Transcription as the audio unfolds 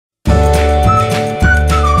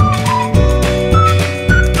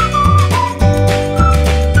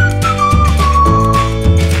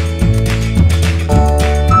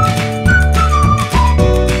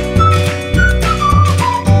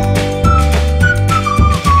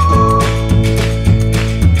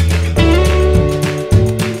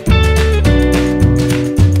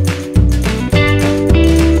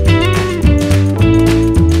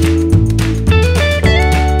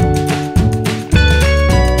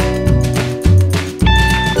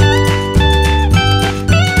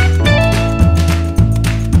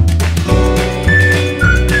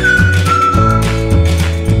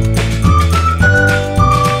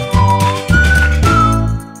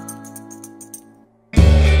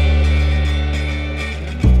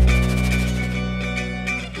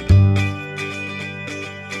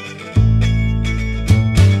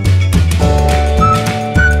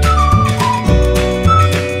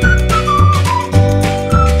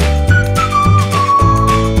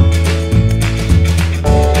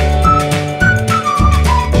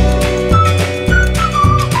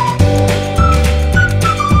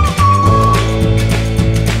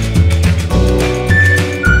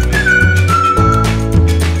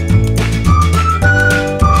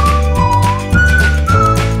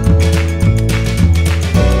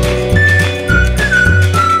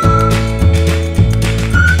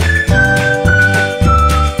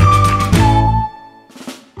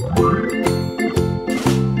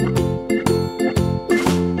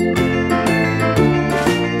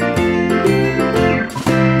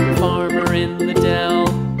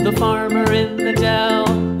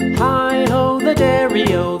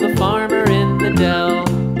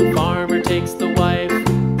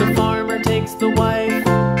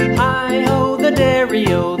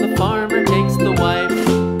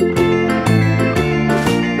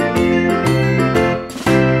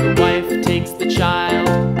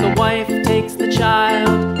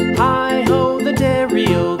child. Hi-ho, the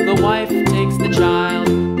dairy-o, the wife takes the child.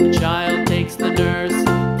 The child takes the nurse,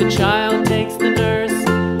 the child takes the nurse.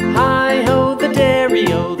 Hi-ho, the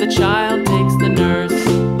dairy-o, the child takes the nurse.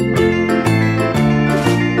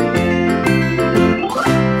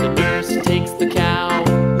 The nurse takes the cow,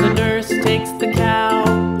 the nurse takes the cow.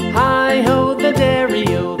 Hi-ho, the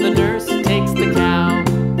dairy-o, the nurse takes the cow.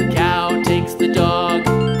 The cow takes the dog,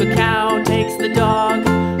 the cow takes the dog.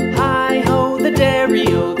 Hi-ho, the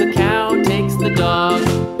dairy-o, the cow takes the dog.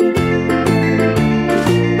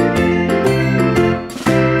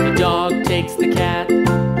 The dog takes the cat,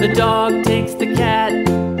 the dog takes the cat.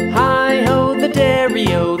 Hi-ho, the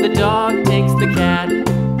dairy-o, the dog takes the cat.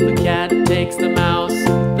 The cat takes the mouse,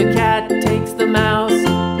 the cat takes the mouse.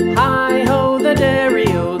 Hi-ho, the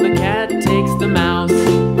dairy-o, the cat takes the mouse.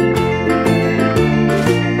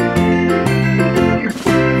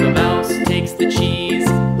 The mouse takes the cheese,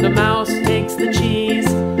 the mouse takes the cheese.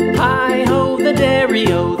 Hi-ho, the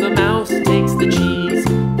dairy-o, the mouse takes the cheese.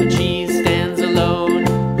 The cheese stands alone,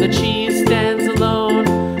 the cheese stands alone.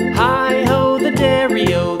 Hi-ho, the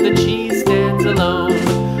dairy-o, the cheese stands alone.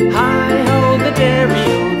 Hi-ho, the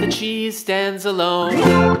dairy-o, the cheese stands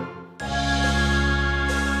alone.